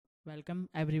Welcome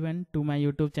everyone to my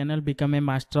YouTube channel Become a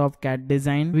Master of CAD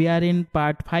Design. We are in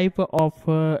part 5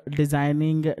 of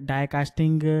designing die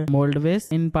casting mold base.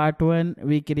 In part 1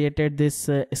 we created this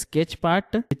sketch part,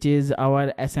 which is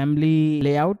our assembly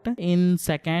layout. In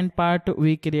second part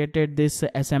we created this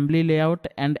assembly layout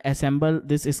and assemble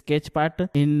this sketch part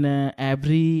in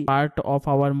every part of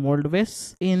our mold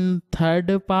base. In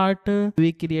third part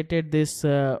we created this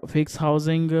fixed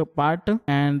housing part,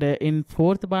 and in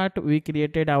fourth part we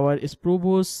created our sprue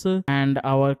bush and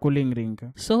our cooling ring.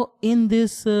 So in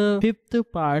this fifth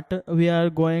part we are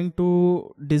going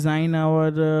to design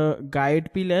our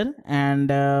guide pillar and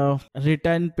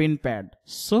return pin pad.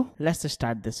 So let's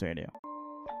start this video.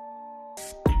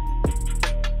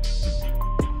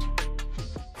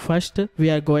 First we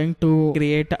are going to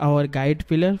create our guide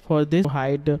pillar. For this,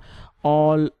 hide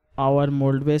all our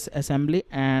mold base assembly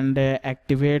and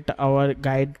activate our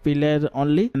guide pillar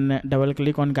only, and double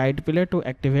click on guide pillar to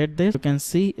activate this. You can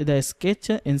see the sketch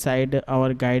inside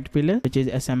our guide pillar, which is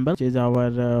assemble, which is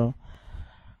our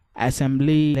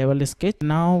assembly level sketch.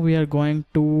 Now we are going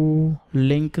to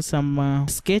link some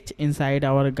sketch inside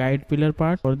our guide pillar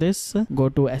part. For this, go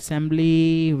to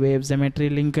assembly, wave geometry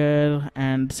linker,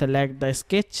 and select the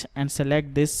sketch and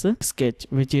select this sketch,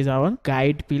 which is our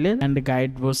guide pillar and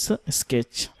guide bush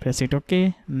sketch. Press it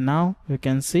OK. Now you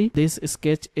can see this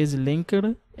sketch is linked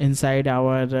inside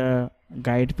our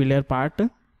guide pillar part.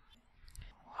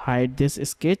 Hide this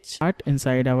sketch part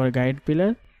inside our guide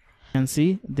pillar. Can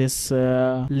see this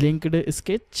linked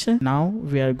sketch. Now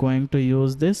we are going to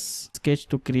use this sketch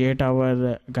to create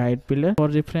our guide pillar. For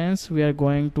reference, we are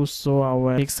going to show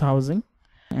our fixed housing,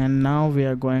 and now we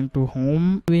are going to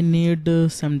home. We need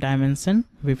some dimension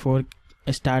before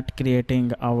start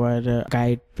creating our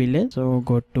guide pillar. So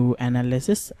go to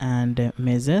analysis and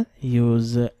measure,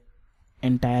 use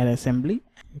entire assembly.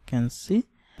 You can see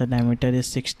the diameter is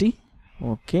 60.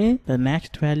 Okay, the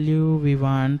next value we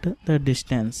want the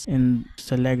distance. In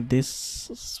select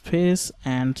this face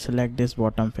and select this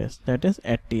bottom face, that is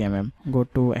 80 mm. Go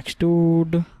to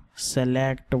extrude,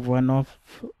 select one of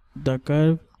the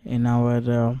curve in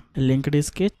our linked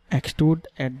sketch, extrude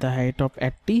at the height of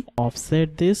 80,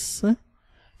 offset this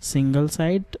single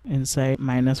side inside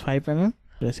 -5 mm.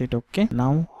 Press it OK.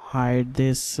 Now hide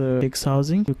this fixed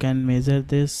housing. You can measure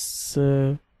this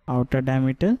outer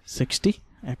diameter 60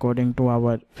 according to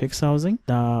our fixed housing.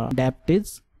 The depth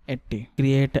is 80.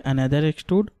 Create another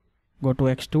extrude. Go to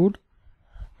extrude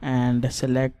and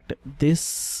select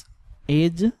this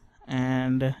edge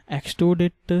and extrude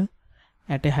it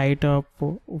at a height of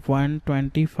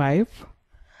 125.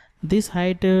 This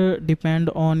height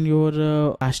depend on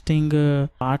your casting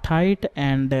part height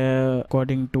and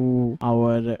according to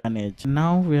our edge.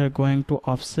 Now we are going to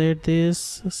offset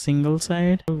this single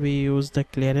side. We use the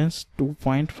clearance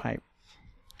 2.5.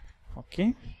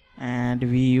 Okay, and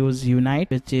we use unite,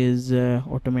 which is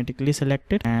automatically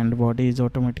selected, and body is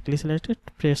automatically selected.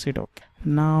 Press it OK.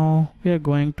 Now we are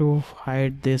going to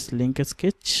hide this link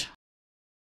sketch,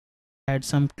 add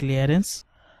some clearance.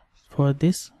 For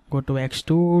this, go to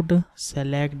extrude,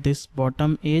 select this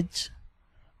bottom edge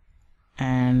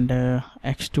and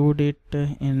extrude it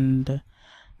in the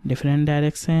different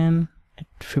direction at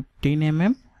 15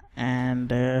 mm.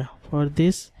 And for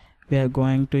this we are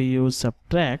going to use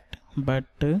subtract, but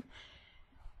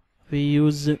we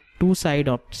use two side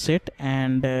offset,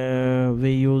 and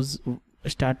we use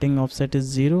starting offset is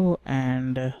 0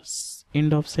 and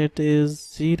end offset is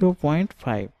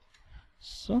 0.5.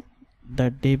 so the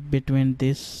dip between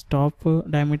this top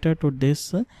diameter to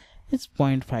this is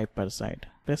 0.5 per side.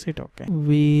 Press it OK.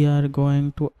 We are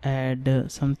going to add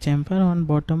some chamfer on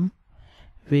bottom.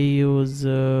 We use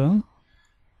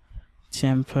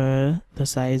chamfer the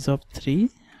size of 3.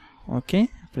 Okay,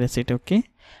 press it OK.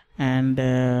 And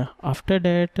after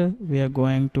that we are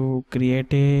going to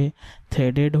create a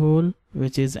threaded hole,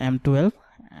 which is M12,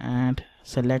 and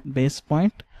select base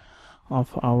point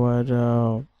of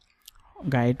our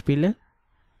guide pillar.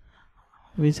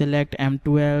 We select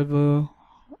M12.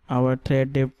 Our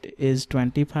thread depth is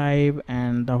 25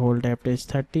 and the hole depth is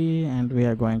 30, and we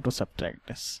are going to subtract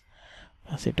this.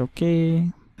 Press it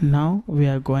OK. Now we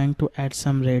are going to add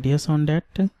some radius on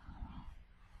that.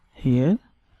 Here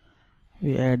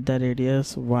we add the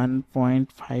radius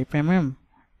 1.5 mm.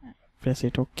 Press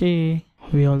it OK.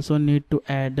 We also need to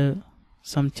add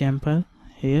some chamfer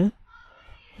here.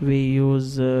 We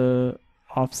use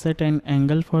offset and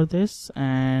angle for this,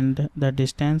 and the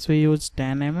distance we use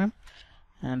 10 mm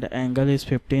and the angle is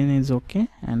 15 is OK,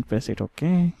 and press it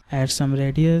OK. Add some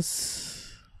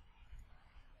radius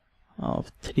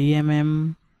of 3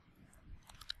 mm.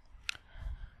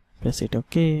 press it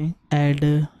OK.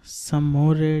 Add some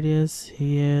more radius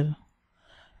here,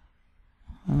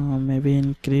 maybe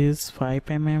increase 5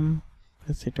 mm,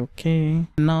 press it OK.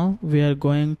 Now we are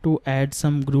going to add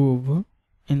some groove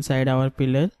inside our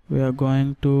pillar. We are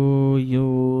going to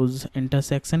use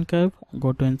intersection curve.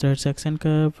 Go to intersection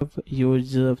curve,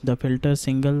 use the filter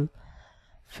single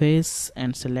face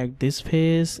and select this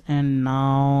face, and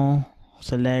now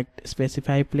select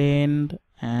specify plane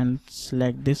and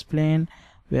select this plane.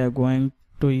 We are going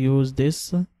to use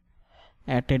this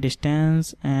at a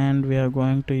distance, and we are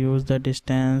going to use the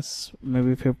distance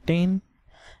maybe 15.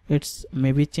 It's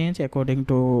maybe change according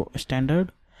to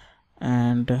standard,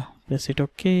 and press it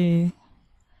OK.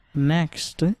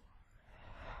 Next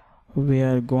we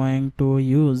are going to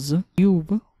use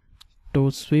tube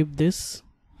to sweep this.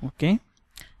 Okay,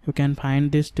 you can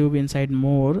find this tube inside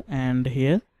more, and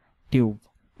here tube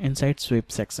inside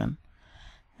sweep section,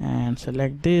 and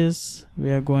select this.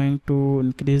 We are going to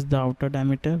increase the outer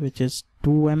diameter, which is 2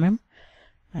 mm,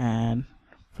 and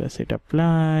press it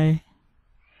apply.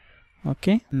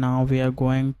 Okay, now we are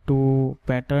going to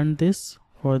pattern this.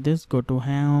 For this, go to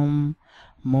home,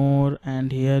 more,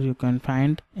 and here you can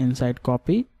find inside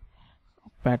copy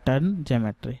pattern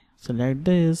geometry. Select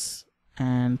this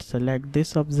and select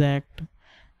this object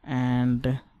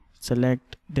and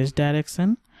select this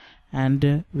direction,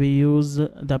 and we use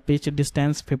the pitch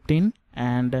distance 15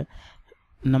 and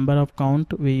number of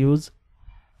count we use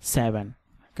 7.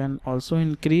 You can also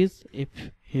increase if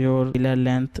your pillar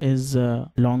length is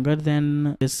longer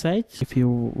than this size. If you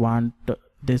want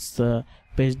this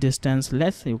pitch distance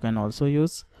less, you can also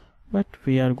use, but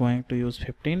we are going to use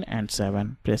 15 and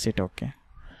 7. Press it OK.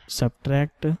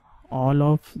 Subtract all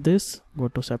of this. Go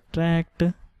to subtract.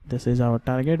 This is our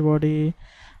target body,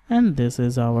 and this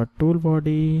is our tool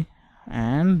body,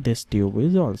 and this tube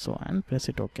is also, and press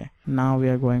it OK. Now we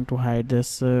are going to hide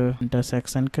this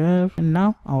intersection curve, and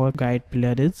now our guide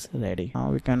pillar is ready.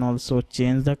 Now we can also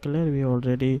change the color. We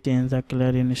already changed the color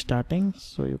in starting,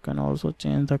 so you can also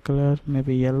change the color,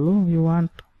 maybe yellow you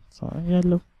want, so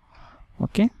yellow.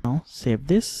 Okay, now save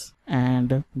this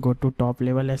and go to top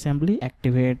level assembly,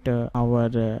 activate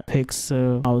our fix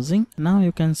housing. Now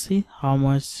you can see how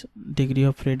much degree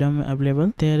of freedom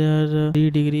available. There are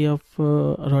 3 degree of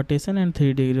rotation and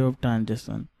 3 degree of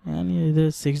transition, and here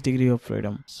is 6 degree of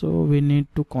freedom. So we need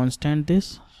to constant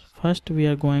this. First we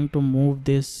are going to move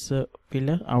this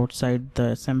pillar outside the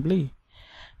assembly,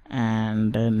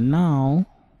 and now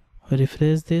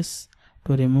refresh this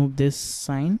to remove this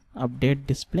sign update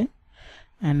display.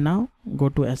 And now go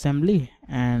to assembly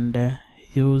and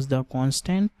use the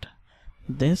constant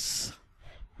this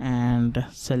and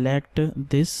select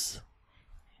this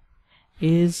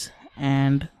edge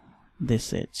and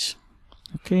this edge.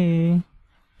 Okay,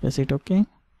 press it OK.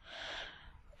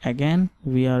 Again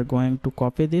we are going to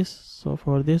copy this. So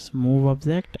for this, move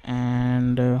object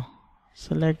and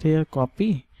select here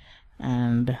copy,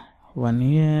 and one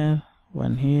here,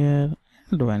 one here,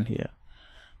 and one here.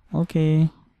 Okay,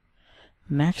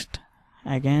 next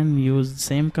again use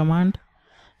same command,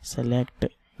 select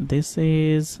this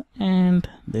is and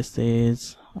this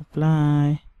is,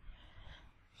 apply,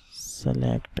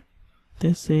 select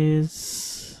this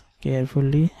is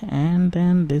carefully, and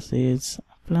then this is,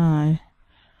 apply,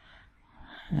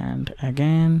 and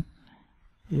again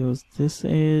use this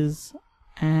is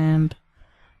and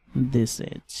this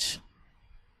edge.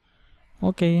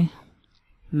 Okay,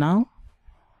 now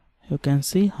you can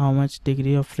see how much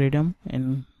degree of freedom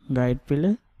in guide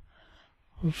pillar.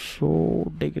 So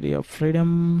degree of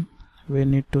freedom we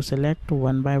need to select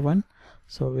one by one.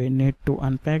 So we need to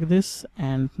unpack this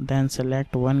and then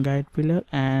select one guide pillar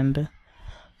and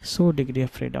show degree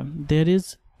of freedom. There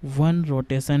is one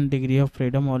rotation degree of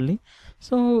freedom only,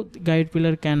 so guide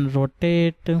pillar can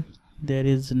rotate. There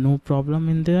is no problem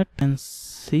in that. And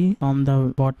see from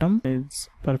the bottom, it's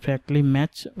perfectly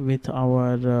match with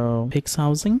our fixed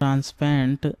housing.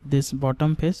 Transparent this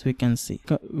bottom face we can see.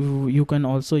 You can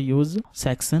also use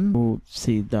section to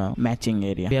see the matching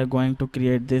area. We are going to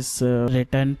create this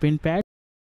return pin pad.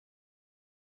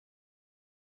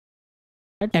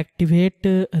 Activate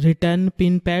return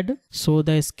pin pad. So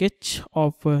the sketch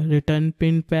of return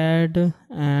pin pad,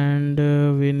 and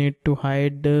we need to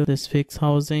hide this fixed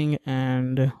housing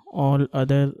and all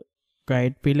other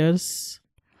guide pillars.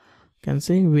 You can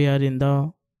see we are in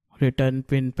the return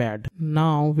pin pad.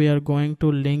 Now we are going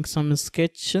to link some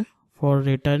sketch for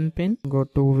return pin. Go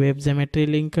to web geometry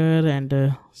linker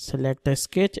and select the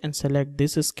sketch and select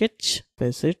this sketch.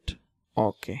 Press it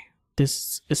OK.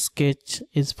 This sketch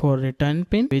is for return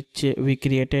pin, which we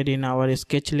created in our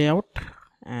sketch layout.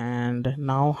 And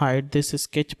now hide this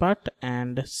sketch part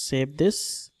and save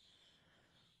this.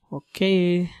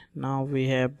 Okay, now we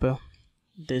have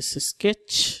this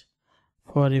sketch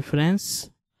for reference.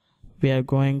 We are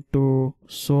going to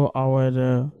show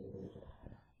our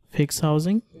fixed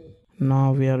housing.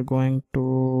 Now we are going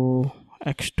to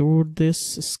extrude this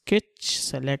sketch,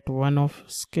 select one of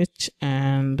sketch,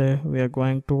 and we are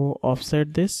going to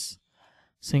offset this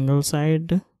single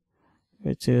side,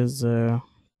 which is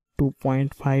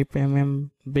 2.5 mm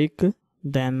big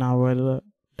than our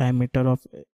diameter of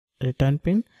return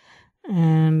pin,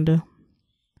 and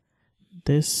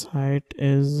this height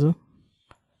is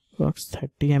works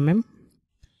 30 mm,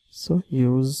 so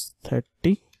use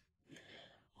 30.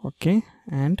 Okay,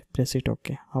 and press it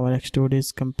OK. Our extrude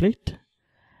is complete.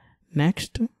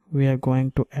 Next we are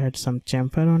going to add some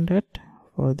chamfer on that.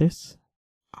 For this,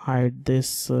 hide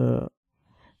this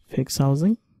fixed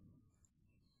housing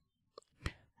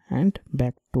and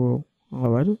back to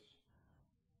our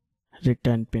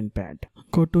return pin pad.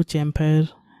 Go to chamfer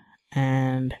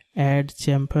and add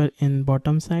chamfer in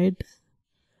bottom side.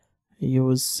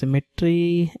 Use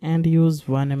symmetry and use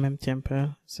 1 mm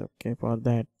chamfer. It's okay for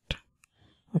that.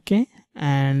 Okay,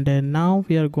 and now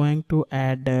we are going to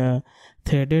add a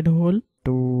threaded hole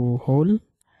to hole,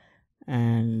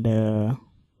 and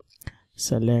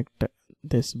select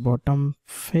this bottom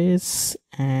face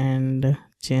and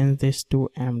change this to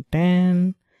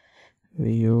M10.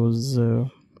 We use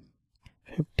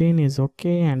 15 is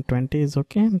okay and 20 is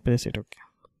okay, and press it OK.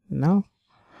 Now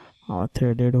our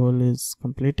threaded hole is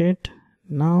completed.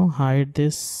 Now hide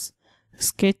this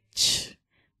sketch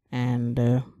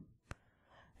and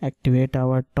activate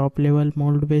our top level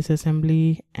mold base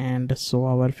assembly and show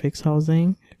our fixed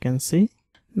housing. You can see.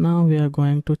 Now we are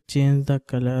going to change the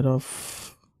color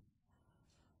of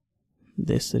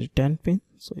this return pin,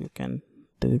 so you can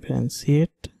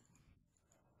differentiate.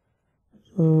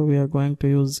 So we are going to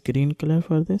use green color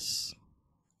for this.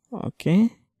 Okay,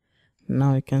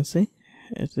 now you can see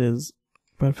it is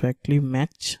perfectly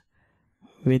matched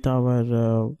with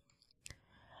our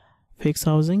fixed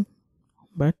housing,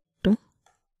 but you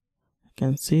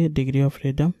can see degree of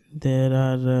freedom. There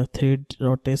are 3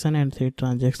 rotation and 3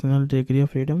 transactional degree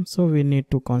of freedom, so we need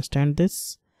to constant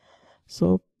this.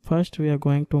 So first we are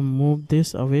going to move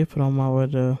this away from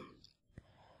our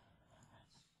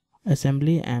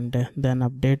assembly, and then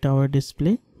update our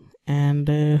display, and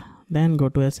then go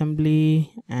to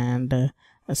assembly and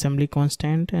assembly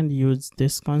constant and use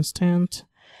this constant,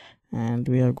 and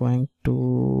we are going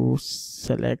to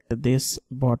select this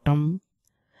bottom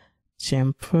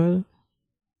chamfer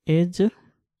edge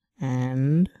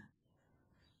and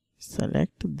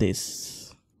select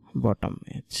this bottom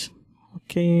edge.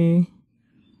 Okay,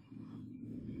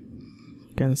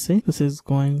 you can see this is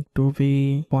going to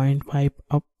be 0.5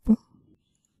 up.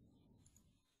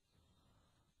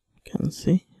 You can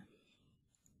see,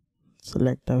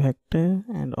 select the vector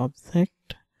and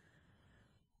object,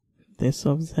 this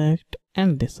object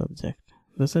and this object.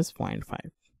 This is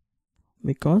 0.5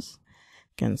 because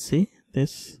you can see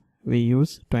this we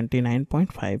use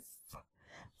 29.5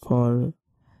 for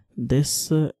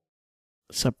this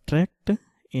subtract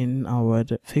in our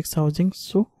fixed housing,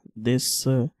 so this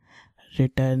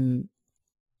return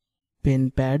pin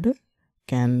pad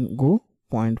can go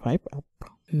 0.5 up.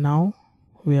 Now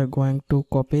we are going to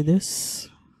copy this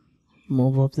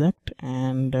move object,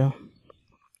 and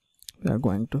we are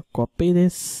going to copy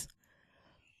this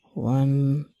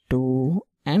 1, 2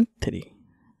 and 3,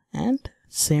 and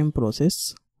same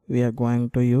process we are going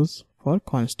to use for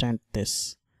constant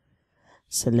this.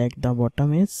 Select the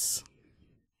bottom edge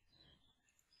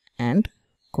and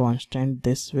constant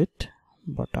this with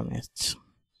bottom edge.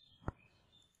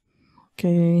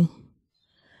 Okay,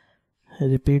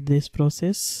 repeat this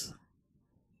process.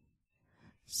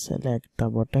 Select the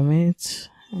bottom edge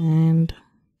and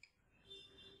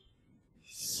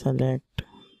select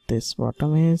this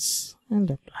bottom edge and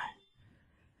apply.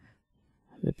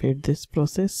 Repeat this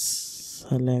process.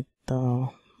 Select the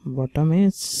bottom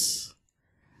edge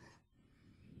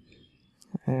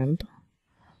and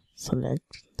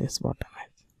select this bottom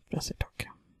edge. Press it OK.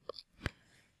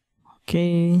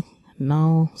 Okay,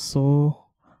 now show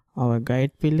our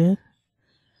guide pillar,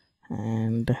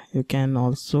 and you can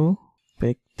also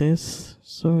pick this,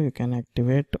 so you can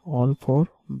activate all 4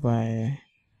 by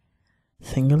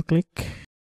single click.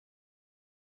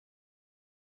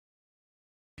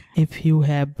 If you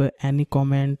have any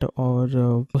comment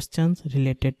or questions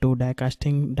related to die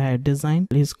casting die design,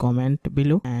 please comment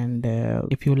below, and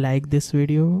if you like this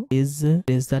video, please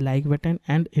press the like button,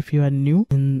 and if you are new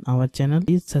in our channel,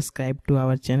 please subscribe to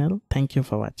our channel. Thank you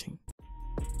for watching.